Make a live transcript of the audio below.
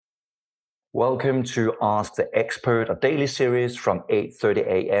Welcome to Ask the Expert, a daily series from 8:30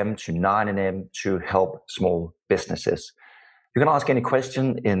 a.m. to 9 a.m. to help small businesses. You can ask any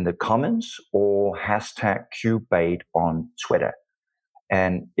question in the comments or hashtag Qbait on Twitter.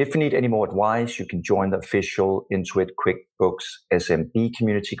 And if you need any more advice, you can join the official Intuit QuickBooks SMB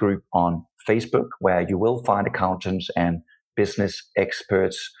community group on Facebook, where you will find accountants and business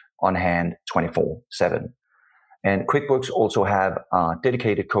experts on hand 24/7. And QuickBooks also have a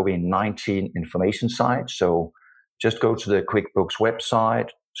dedicated COVID-19 information site. So just go to the QuickBooks website,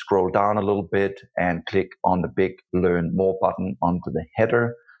 scroll down a little bit, and click on the big Learn More button under the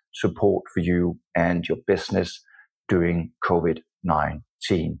header, support for you and your business during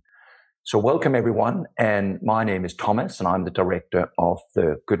COVID-19. So welcome everyone. And my name is Thomas, and I'm the director of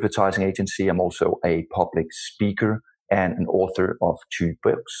the Goodvertising Agency. I'm also a public speaker and an author of two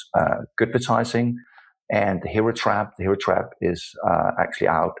books, Goodvertising and The Hero Trap. The Hero Trap is actually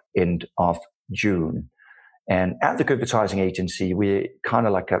out end of June. And at the Goodvertising Agency, we're kind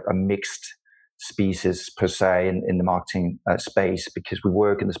of like a mixed species per se in the marketing space, because we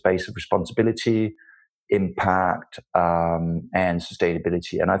work in the space of responsibility, impact, and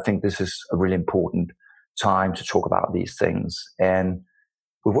sustainability. And I think this is a really important time to talk about these things. And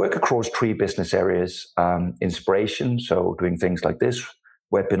we work across three business areas: inspiration, so doing things like this,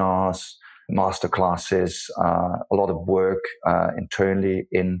 webinars, master classes, a lot of work internally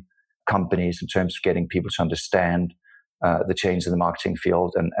in companies in terms of getting people to understand the change in the marketing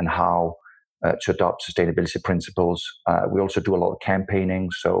field and how to adopt sustainability principles. We also do a lot of campaigning,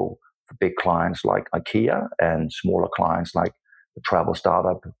 so for big clients like IKEA and smaller clients like the travel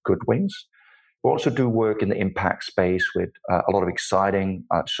startup Goodwings. We also do work in the impact space with a lot of exciting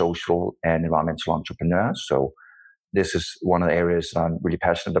social and environmental entrepreneurs. So this is one of the areas I'm really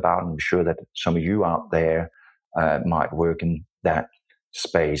passionate about, and I'm sure that some of you out there might work in that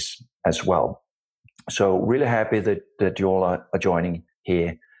space as well. So really happy that you all are joining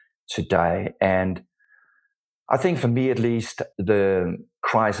here today. And I think for me, at least, the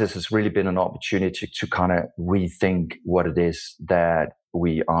crisis has really been an opportunity to kind of rethink what it is that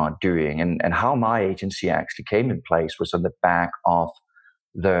we are doing. And how my agency actually came in place was on the back of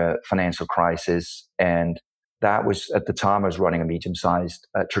the financial crisis. And that was, at the time, I was running a medium-sized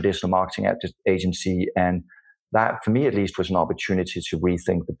traditional marketing agency. And that, for me at least, was an opportunity to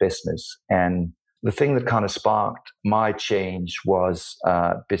rethink the business. And the thing that kind of sparked my change was,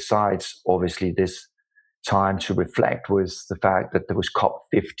 besides obviously this time to reflect, was the fact that there was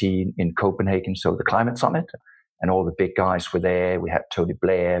COP15 in Copenhagen, so the climate summit, and all the big guys were there. We had Tony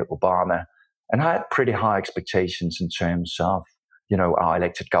Blair, Obama, and I had pretty high expectations in terms of our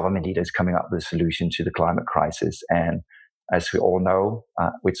elected government leaders coming up with a solution to the climate crisis. And as we all know,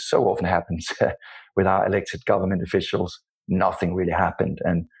 which so often happens with our elected government officials, nothing really happened.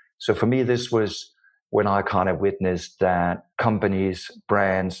 And so for me, this was when I kind of witnessed that companies,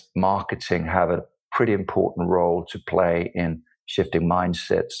 brands, marketing have a pretty important role to play in shifting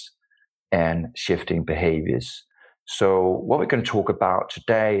mindsets and shifting behaviors. So what we're going to talk about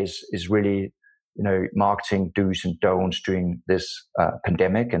today is really marketing do's and don'ts during this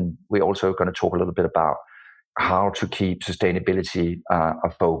pandemic. And we're also going to talk a little bit about how to keep sustainability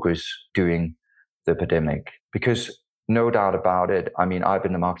a focus during the pandemic. Because no doubt about it, I mean, I've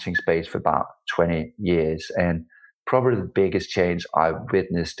been in the marketing space for about 20 years. And probably the biggest change I've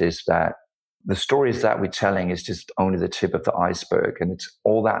witnessed is that the stories that we're telling is just only the tip of the iceberg. And it's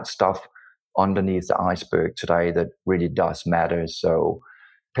all that stuff underneath the iceberg today that really does matter. So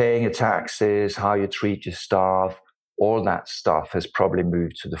paying your taxes, how you treat your staff, all that stuff has probably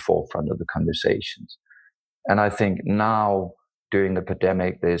moved to the forefront of the conversations. And I think now, during the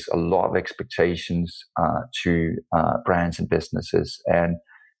pandemic, there's a lot of expectations to brands and businesses. And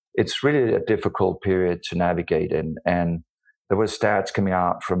it's really a difficult period to navigate in. And there were stats coming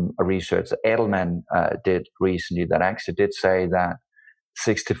out from a research that Edelman did recently that actually did say that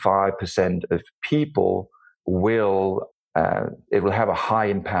 65% of people it will have a high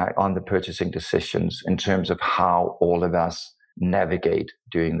impact on the purchasing decisions in terms of how all of us navigate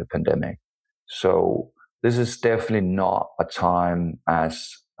during the pandemic. So this is definitely not a time as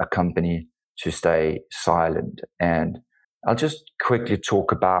a company to stay silent. And I'll just quickly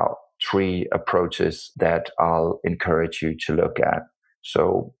talk about three approaches that I'll encourage you to look at.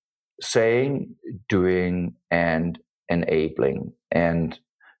 So saying, doing, and enabling. And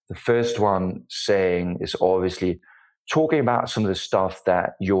the first one, saying, is obviously talking about some of the stuff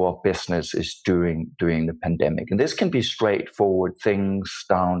that your business is doing during the pandemic. And this can be straightforward things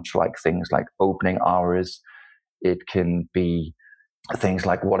down to things like opening hours. It can be things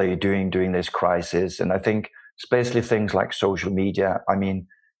like, what are you doing during this crisis? And I think especially things like social media. I mean,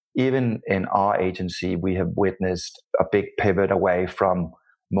 even in our agency, we have witnessed a big pivot away from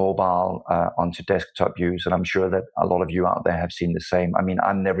mobile onto desktop use. And I'm sure that a lot of you out there have seen the same. I mean,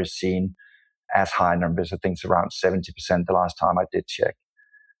 I've never seen as high numbers. I think it's around 70% the last time I did check.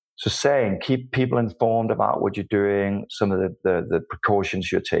 So saying, keep people informed about what you're doing, some of the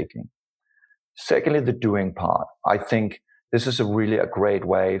precautions you're taking. Secondly, the doing part. I think this is a great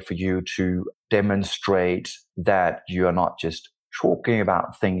way for you to demonstrate that you are not just talking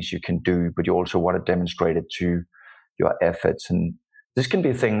about things you can do, but you also want to demonstrate it to your efforts. And this can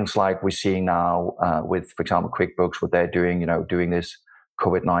be things like we're seeing now with, for example, QuickBooks, what they're doing, doing this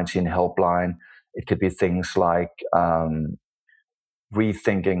COVID-19 helpline. It could be things like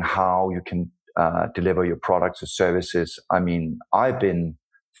rethinking how you can deliver your products or services. I mean, I've been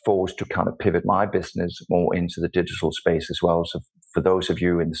forced to kind of pivot my business more into the digital space as well. So for those of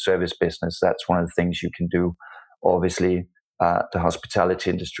you in the service business, that's one of the things you can do. Obviously, the hospitality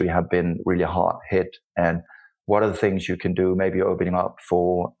industry have been really hard hit. And what are the things you can do? Maybe opening up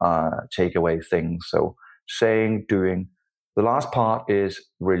for takeaway things. So saying, doing. The last part is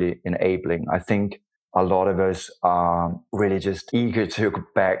really enabling. I think a lot of us are really just eager to go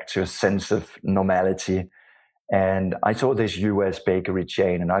back to a sense of normality. And I saw this US bakery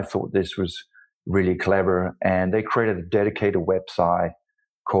chain, and I thought this was really clever. And they created a dedicated website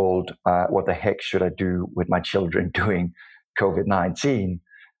called What the Heck Should I Do with My Children During COVID-19?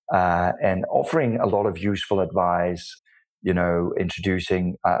 And offering a lot of useful advice,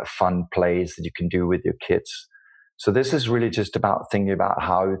 introducing fun plays that you can do with your kids. So this is really just about thinking about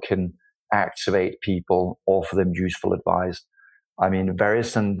how you can activate people, offer them useful advice. I mean,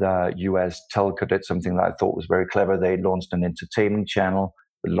 Verizon, the US telco, did something that I thought was very clever. They launched an entertainment channel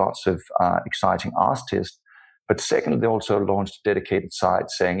with lots of exciting artists. But secondly, they also launched a dedicated site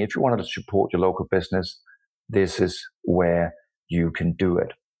saying, if you wanted to support your local business, this is where you can do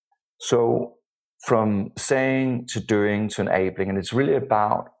it. So from saying to doing to enabling, and it's really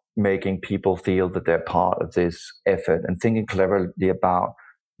about making people feel that they're part of this effort and thinking cleverly about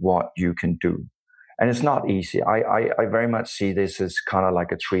what you can do. And it's not easy. I very much see this as kind of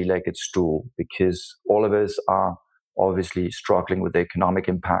like a three-legged stool, because all of us are obviously struggling with the economic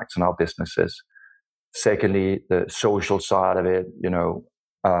impacts on our businesses. Secondly, the social side of it,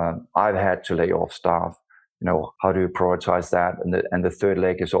 I've had to lay off staff. How do you prioritize that? And the third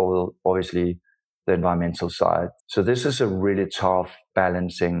leg is obviously the environmental side. So this is a really tough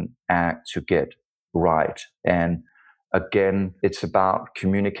balancing act to get right. And again, it's about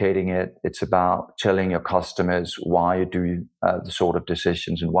communicating it. It's about telling your customers why you do the sort of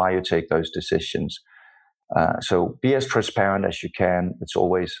decisions and why you take those decisions. So be as transparent as you can. It's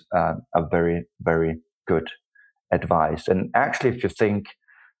always a very, very good advice. And actually, if you think,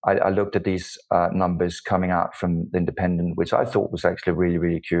 I looked at these numbers coming out from The Independent, which I thought was actually really,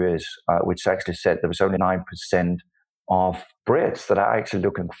 really curious, which actually said there was only 9% of Brits that are actually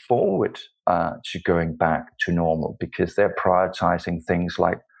looking forward to going back to normal, because they're prioritizing things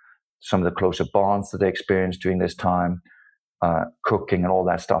like some of the closer bonds that they experienced during this time, cooking and all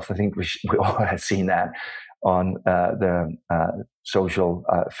that stuff. I think we all have seen that on the social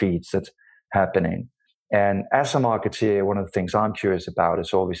feeds that's happening. And as a marketeer, one of the things I'm curious about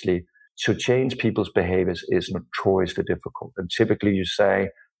is obviously to change people's behaviors is notoriously difficult. And typically you say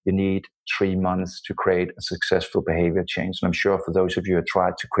you need 3 months to create a successful behavior change. And I'm sure for those of you who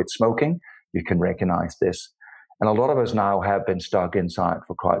tried to quit smoking, you can recognize this. And a lot of us now have been stuck inside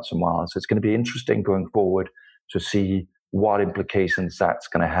for quite some while. So it's going to be interesting going forward to see what implications that's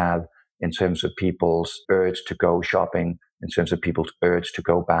going to have in terms of people's urge to go shopping, in terms of people's urge to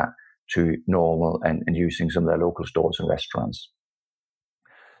go back to normal and using some of their local stores and restaurants.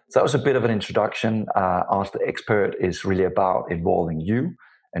 So that was a bit of an introduction. Ask the Expert is really about involving you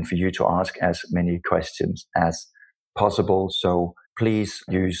and for you to ask as many questions as possible. So please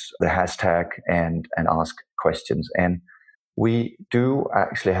use the hashtag and ask questions. And we do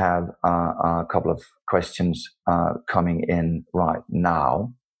actually have a couple of questions coming in right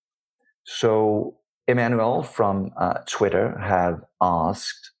now. So Emmanuel from Twitter have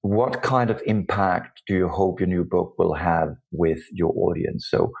asked, what kind of impact do you hope your new book will have with your audience?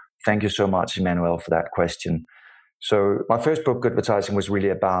 So thank you so much, Emmanuel, for that question. So my first book, Good Advertising, was really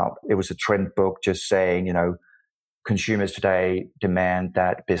about, it was a trend book just saying, consumers today demand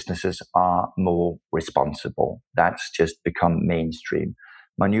that businesses are more responsible. That's just become mainstream.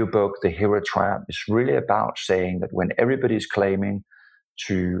 My new book, The Hero Trap, is really about saying that when everybody's claiming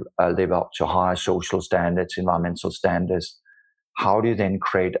to live up to higher social standards, environmental standards, how do you then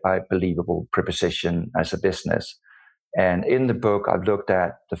create a believable proposition as a business? And in the book, I've looked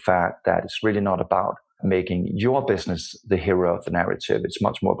at the fact that it's really not about making your business the hero of the narrative. It's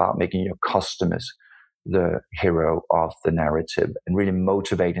much more about making your customers the hero of the narrative and really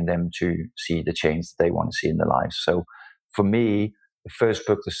motivating them to see the change that they want to see in their lives. So for me, the first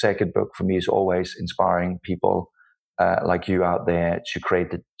book, the second book for me is always inspiring people like you out there to create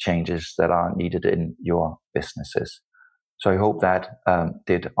the changes that are needed in your businesses. So I hope that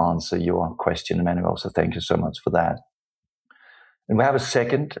did answer your question, Emmanuel. So thank you so much for that. And we have a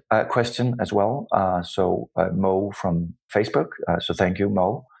second question as well. Mo from Facebook. So thank you,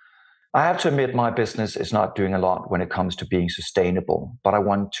 Mo. I have to admit my business is not doing a lot when it comes to being sustainable, but I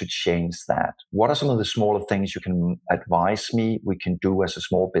want to change that. What are some of the smaller things you can advise me we can do as a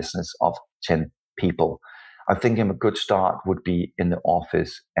small business of 10 people? I think a good start would be in the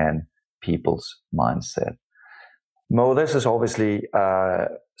office and people's mindset. Mo, this is obviously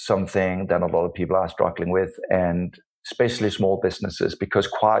something that a lot of people are struggling with, and especially small businesses, because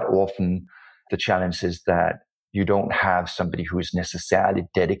quite often the challenge is that you don't have somebody who is necessarily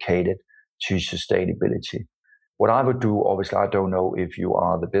dedicated to sustainability. What I would do, obviously, I don't know if you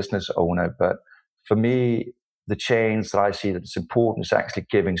are the business owner, but for me, the change that I see that is important is actually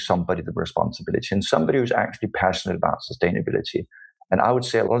giving somebody the responsibility, and somebody who's actually passionate about sustainability. And I would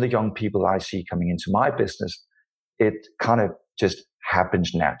say a lot of the young people I see coming into my business, it kind of just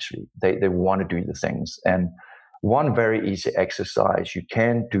happens naturally. They want to do the things. And one very easy exercise you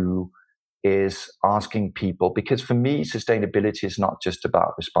can do is asking people, because for me, sustainability is not just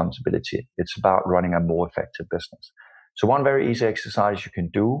about responsibility. It's about running a more effective business. So one very easy exercise you can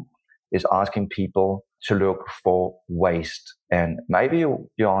do is asking people to look for waste. And maybe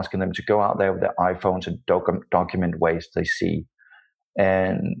you're asking them to go out there with their iPhones and document waste they see.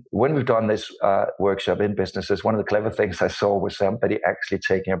 And when we've done this workshop in businesses, one of the clever things I saw was somebody actually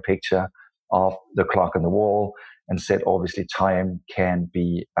taking a picture of the clock on the wall and said, obviously, time can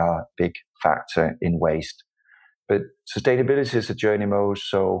be a big factor in waste. But sustainability is a journey mode,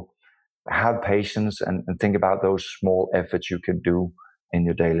 so have patience and think about those small efforts you can do in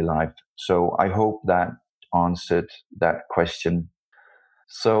your daily life. So I hope that answered that question.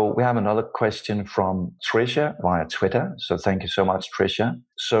 So we have another question from Trisha via Twitter. So thank you so much, Trisha.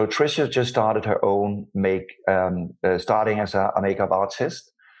 So Trisha just started her own starting as a makeup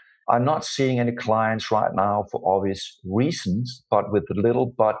artist. I'm not seeing any clients right now for obvious reasons, but with a little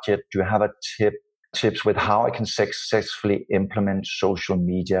budget, do you have tips with how I can successfully implement social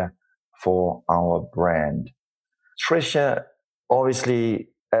media for our brand? Trisha, obviously,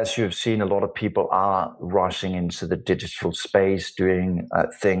 as you've seen, a lot of people are rushing into the digital space, doing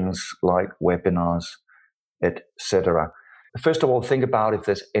things like webinars, etc. First of all, think about if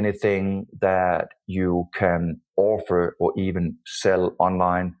there's anything that you can offer or even sell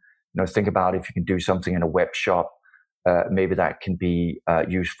online. Think about if you can do something in a web shop. Maybe that can be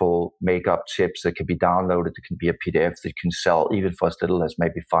useful makeup tips that can be downloaded. It can be a PDF that you can sell even for as little as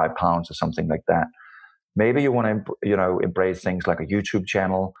maybe £5 or something like that. Maybe you want to, embrace things like a YouTube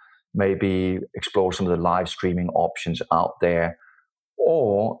channel. Maybe explore some of the live streaming options out there.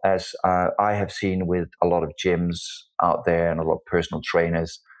 Or, as I have seen with a lot of gyms out there and a lot of personal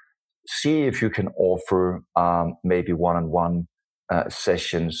trainers, see if you can offer maybe one-on-one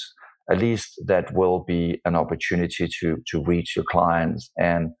sessions. At least that will be an opportunity to reach your clients.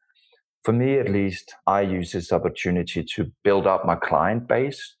 And for me, at least, I use this opportunity to build up my client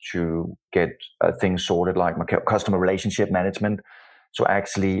base, to get things sorted like my customer relationship management. So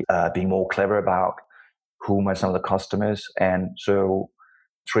actually being more clever about who are some of the customers. And so,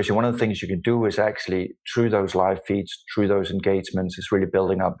 Tricia, one of the things you can do is actually through those live feeds, through those engagements, is really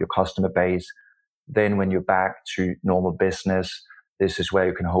building up your customer base. Then when you're back to normal business, this is where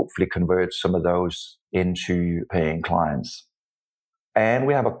you can hopefully convert some of those into paying clients. And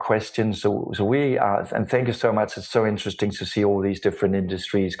we have a question. So we are, and thank you so much. It's so interesting to see all these different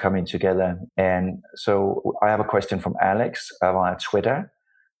industries coming together. And so I have a question from Alex via Twitter.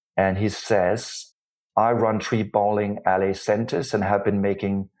 And he says, I run 3 bowling alley centers and have been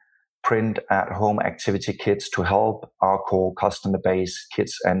making print at home activity kits to help our core customer base,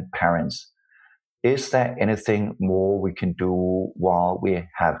 kids and parents. Is there anything more we can do while we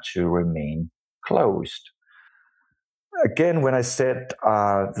have to remain closed? Again, when I said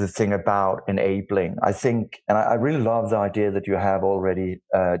the thing about enabling, I think, and I really love the idea that you have already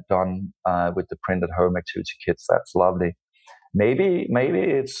done with the print at home activity kits. That's lovely. Maybe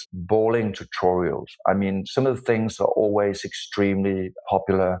it's bowling tutorials. I mean, some of the things that are always extremely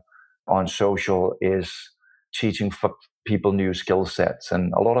popular on social is teaching people new skill sets.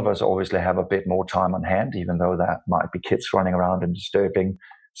 And a lot of us obviously have a bit more time on hand, even though that might be kids running around and disturbing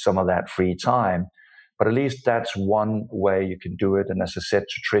some of that free time. But at least that's one way you can do it. And as I said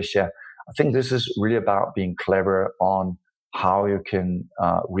to Tricia, I think this is really about being clever on how you can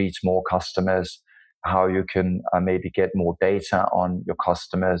reach more customers, how you can maybe get more data on your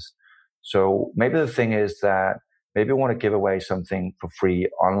customers. So maybe the thing is that maybe you want to give away something for free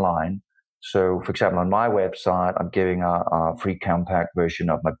online. So, for example, on my website, I'm giving a free compact version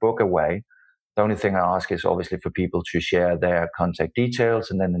of my book away. The only thing I ask is obviously for people to share their contact details,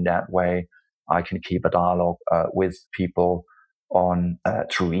 and then in that way, I can keep a dialogue with people on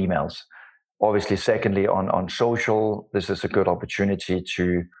through emails. Obviously, secondly, on social, this is a good opportunity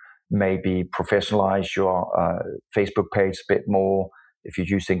to maybe professionalize your Facebook page a bit more. If you're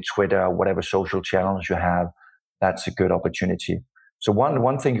using Twitter, whatever social channels you have, that's a good opportunity. So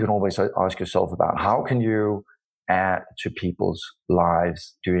one thing you can always ask yourself about, how can you add to people's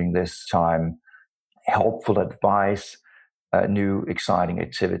lives during this time helpful advice, new exciting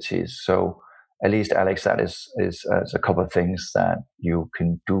activities? So at least, Alex, that is a couple of things that you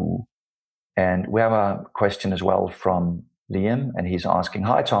can do. And we have a question as well from Liam, and he's asking,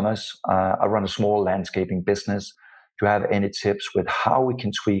 "Hi, Thomas. I run a small landscaping business. Do you have any tips with how we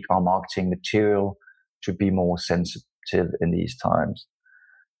can tweak our marketing material to be more sensitive in these times?"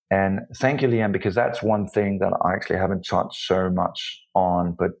 And thank you, Liam, because that's one thing that I actually haven't touched so much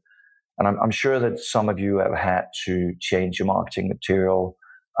on. And I'm sure that some of you have had to change your marketing material.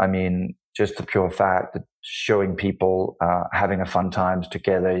 I mean, just the pure fact that showing people having a fun times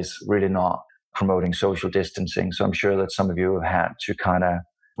together is really not promoting social distancing. So I'm sure that some of you have had to kind of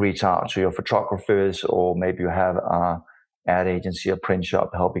reach out to your photographers, or maybe you have a ad agency or print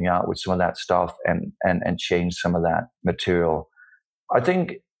shop helping out with some of that stuff and change some of that material. I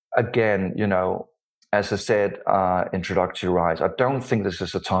think, again, as I said, introductory rise, I don't think this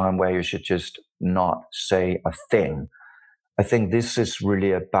is a time where you should just not say a thing. I think this is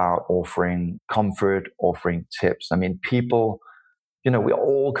really about offering comfort, offering tips. I mean, people, we're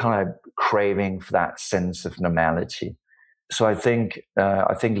all kind of craving for that sense of normality. So I think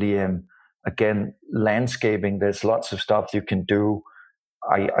Liam, again, landscaping, there's lots of stuff you can do.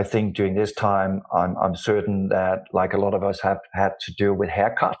 I think during this time, I'm certain that, like a lot of us have had to deal with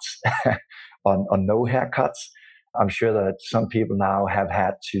haircuts on no haircuts. I'm sure that some people now have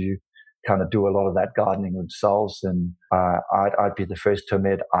had to kind of do a lot of that gardening themselves. And I'd be the first to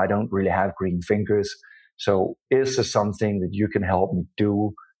admit I don't really have green fingers. So is there something that you can help me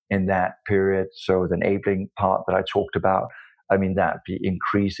do in that period? So the enabling part that I talked about, I mean, that'd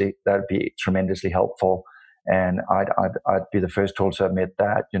be tremendously helpful. And I'd be the first to also admit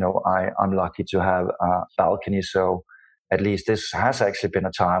that, I'm lucky to have a balcony. So at least this has actually been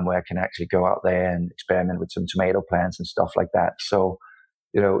a time where I can actually go out there and experiment with some tomato plants and stuff like that. So,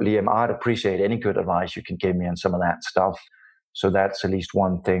 Liam, I'd appreciate any good advice you can give me on some of that stuff. So that's at least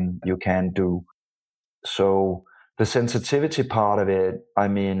one thing you can do. So the sensitivity part of it, I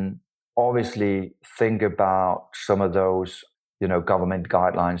mean, obviously think about some of those, government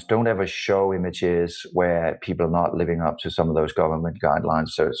guidelines. Don't ever show images where people are not living up to some of those government guidelines,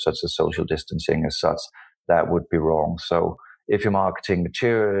 such as social distancing as such. That would be wrong. So if your marketing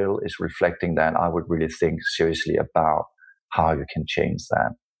material is reflecting that, I would really think seriously about how you can change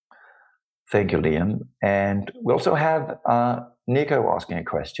that. Thank you, Liam. And we also have Nico asking a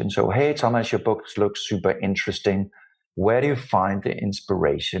question. So, hey, Thomas, your books look super interesting. Where do you find the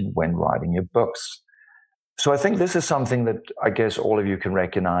inspiration when writing your books? So I think this is something that I guess all of you can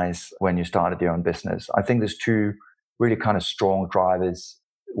recognize when you started your own business. I think there's two really kind of strong drivers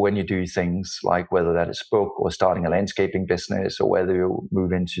when you do things, like whether that is book or starting a landscaping business, or whether you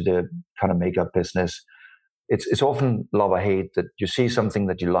move into the kind of makeup business. It's often love or hate, that you see something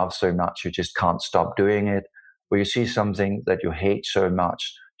that you love so much you just can't stop doing it, or you see something that you hate so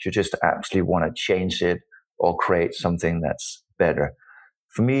much you just absolutely want to change it or create something that's better.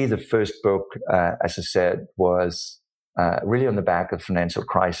 For me, the first book, as I said, was really on the back of financial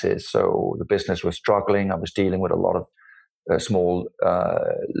crisis. So the business was struggling. I was dealing with a lot of small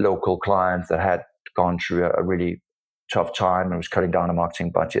local clients that had gone through a really tough time and was cutting down a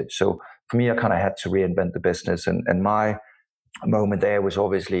marketing budget. So for me, I kind of had to reinvent the business. And my moment there was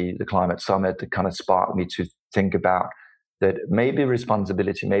obviously the Climate Summit that kind of sparked me to think about that maybe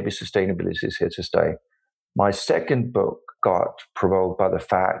responsibility, maybe sustainability is here to stay. My second book got provoked by the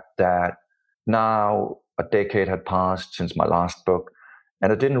fact that now a decade had passed since my last book,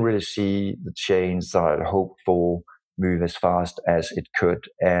 and I didn't really see the change that I'd hoped for move as fast as it could.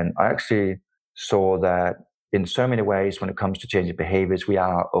 And I actually saw that in so many ways, when it comes to changing behaviors, we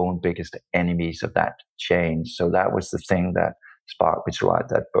are our own biggest enemies of that change. So that was the thing that sparked me to write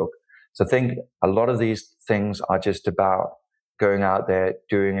that book. So I think a lot of these things are just about going out there,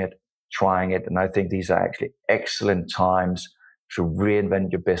 doing it, trying it. And I think these are actually excellent times to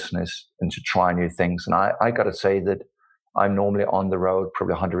reinvent your business and to try new things. And I got to say that I'm normally on the road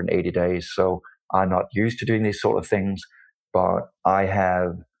probably 180 days, so I'm not used to doing these sort of things, but I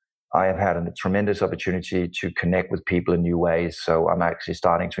have had a tremendous opportunity to connect with people in new ways. So I'm actually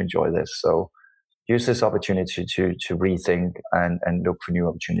starting to enjoy this. So use this opportunity to rethink and look for new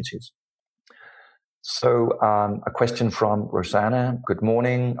opportunities. So a question from Rosanna. Good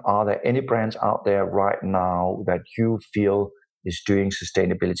morning. Are there any brands out there right now that you feel is doing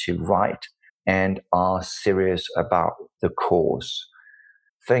sustainability right and are serious about the cause?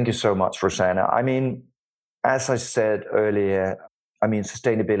 Thank you so much, Rosanna. I mean, as I said earlier, I mean,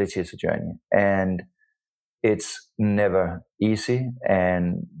 sustainability is a journey and it's never easy,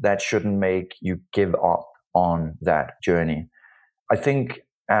 and that shouldn't make you give up on that journey. I think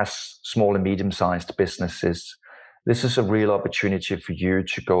as small and medium sized businesses, this is a real opportunity for you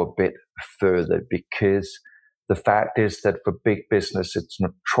to go a bit further, because the fact is that for big business, it's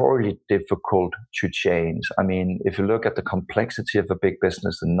notoriously difficult to change. I mean, if you look at the complexity of a big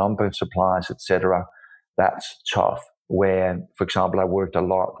business, the number of suppliers, etc., that's tough. Where, for example, I worked a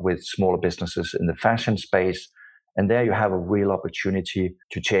lot with smaller businesses in the fashion space, and there you have a real opportunity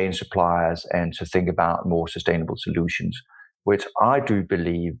to change suppliers and to think about more sustainable solutions, which I do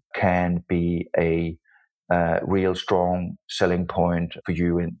believe can be a real strong selling point for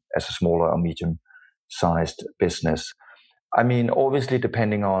you as a smaller or medium-sized business. I mean, obviously,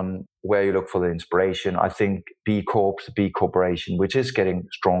 depending on where you look for the inspiration, I think B Corp, the B Corporation, which is getting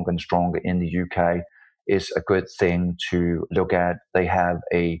stronger and stronger in the UK, is a good thing to look at. They have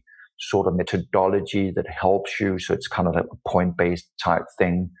a sort of methodology that helps you. So it's kind of like a point-based type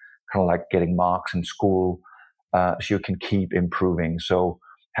thing, kind of like getting marks in school, so you can keep improving. So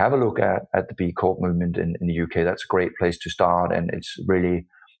have a look at the B Corp movement in the UK. That's a great place to start. And it's really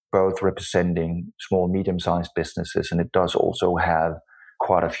both representing small, medium-sized businesses. And it does also have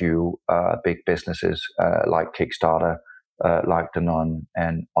quite a few big businesses like Kickstarter, like Danone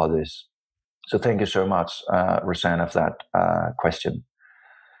and others. So thank you so much, Rosanna, for that question.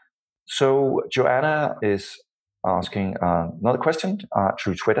 So Joanna is asking another question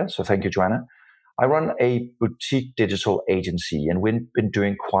through Twitter. So thank you, Joanna. I run a boutique digital agency and we've been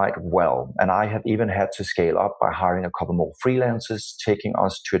doing quite well. And I have even had to scale up by hiring a couple more freelancers, taking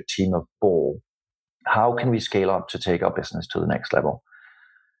us to a team of 4. How can we scale up to take our business to the next level?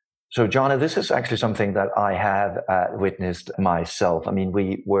 So, Joanna, this is actually something that I have witnessed myself. I mean,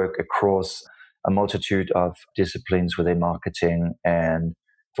 we work across a multitude of disciplines within marketing, and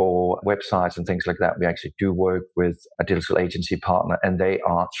for websites and things like that, we actually do work with a digital agency partner, and they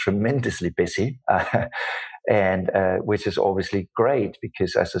are tremendously busy, and which is obviously great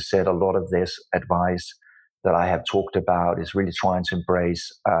because, as I said, a lot of this advice that I have talked about is really trying to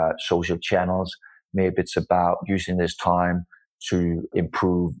embrace social channels. Maybe it's about using this time to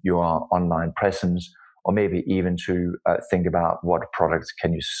improve your online presence, or maybe even to think about what products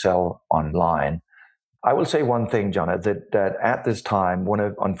can you sell online. I will say one thing, Jonna, that at this time, one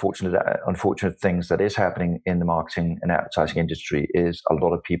of unfortunate things that is happening in the marketing and advertising industry is a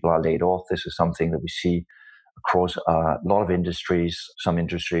lot of people are laid off. This is something that we see across a lot of industries. Some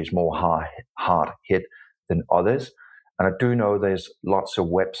industries more hard hit than others. And I do know there's lots of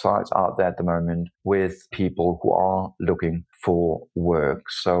websites out there at the moment with people who are looking for work.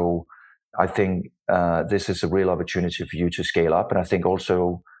 So I think this is a real opportunity for you to scale up. And I think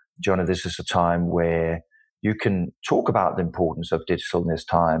also, Jonah, this is a time where you can talk about the importance of digital in this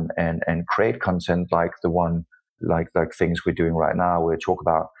time and create content like the one, like things we're doing right now. We talk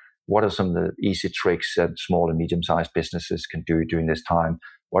about what are some of the easy tricks that small and medium-sized businesses can do during this time.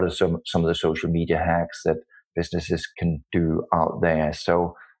 What are some of the social media hacks that businesses can do out there?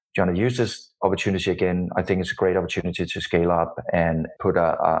 So, Jonah, use this opportunity again. I think it's a great opportunity to scale up and put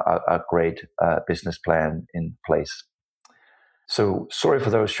a great business plan in place. So sorry for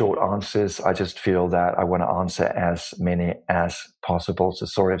those short answers. I just feel that I want to answer as many as possible. So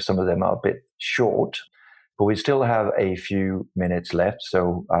sorry if some of them are a bit short, but we still have a few minutes left.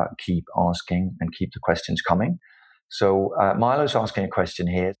 So keep asking and keep the questions coming. So Milo's asking a question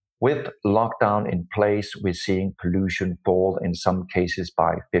here. With lockdown in place, we're seeing pollution fall in some cases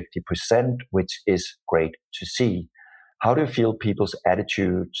by 50%, which is great to see. How do you feel people's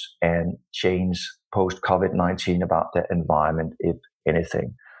attitudes and change post-COVID-19 about their environment, if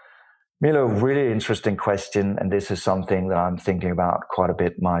anything? Milo, really interesting question. And this is something that I'm thinking about quite a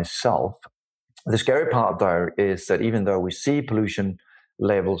bit myself. The scary part, though, is that even though we see pollution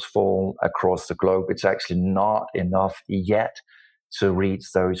levels fall across the globe, it's actually not enough yet to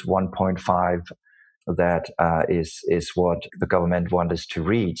reach those 1.5 that is what the government wants us to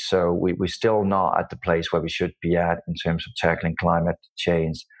reach. So we're still not at the place where we should be at in terms of tackling climate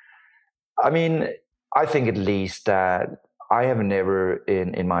change. I mean, I think at least that I have never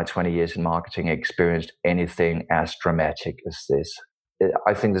in my 20 years in marketing experienced anything as dramatic as this.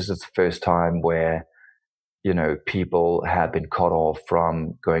 I think this is the first time where people have been cut off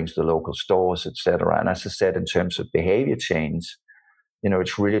from going to the local stores, etc. And as I said, in terms of behavior change,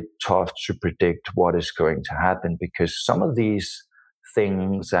 it's really tough to predict what is going to happen, because some of these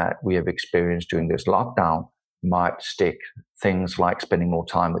things that we have experienced during this lockdown might stick. Things like spending more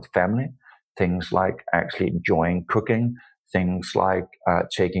time with family, things like actually enjoying cooking, things like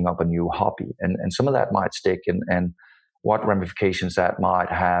taking up a new hobby. And some of that might stick, and what ramifications that might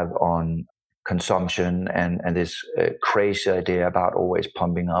have on consumption and this crazy idea about always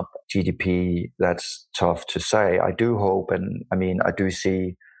pumping up GDP, that's tough to say. I do hope, and I mean, I do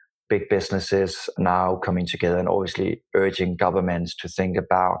see big businesses now coming together and obviously urging governments to think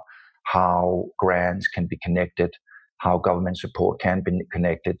about how grants can be connected, how government support can be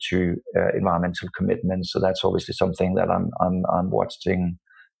connected to environmental commitments. So that's obviously something that I'm watching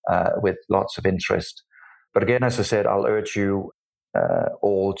with lots of interest. But again, as I said, I'll urge you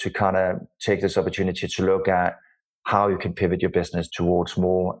all to kind of take this opportunity to look at how you can pivot your business towards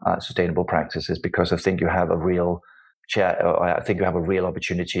more sustainable practices, because I think you have a real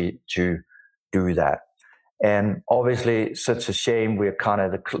opportunity to do that. And obviously, such a shame. We're kind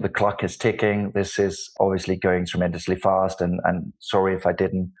of the clock is ticking. This is obviously going tremendously fast, and sorry if I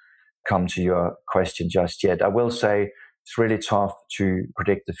didn't come to your question just yet. I will say it's really tough to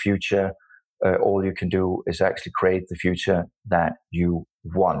predict the future. All you can do is actually create the future that you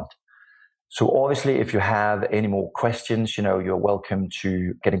want. So obviously, if you have any more questions, you're welcome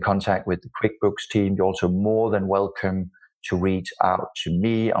to get in contact with the QuickBooks team. You're also more than welcome to reach out to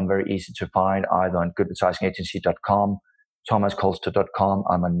me. I'm very easy to find either on goodadvertisingagency.com, thomaskolster.com.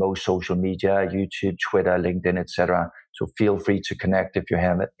 I'm on most social media, YouTube, Twitter, LinkedIn, etc. So feel free to connect if you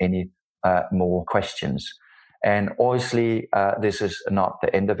have any more questions. And obviously, this is not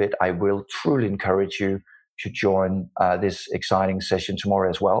the end of it. I will truly encourage you to join this exciting session tomorrow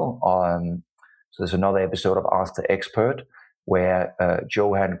as well. So there's another episode of Ask the Expert, where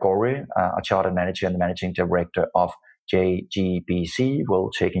Johan Gorry, a chartered manager and the managing director of JGBC, will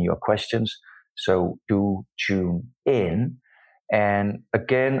take in your questions. So do tune in. And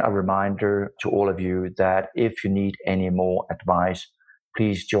again, a reminder to all of you that if you need any more advice,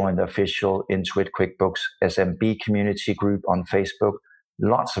 please join the official Intuit QuickBooks SMB community group on Facebook.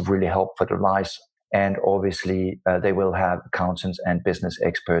 Lots of really helpful advice. And obviously, they will have accountants and business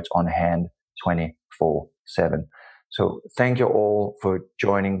experts on hand 24/7. So thank you all for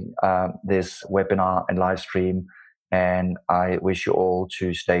joining this webinar and live stream. And I wish you all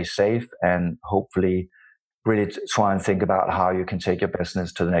to stay safe and hopefully really try and think about how you can take your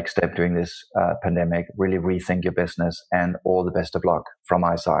business to the next step during this pandemic. Really rethink your business, and all the best of luck from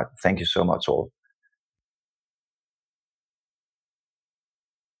my side. Thank you so much all.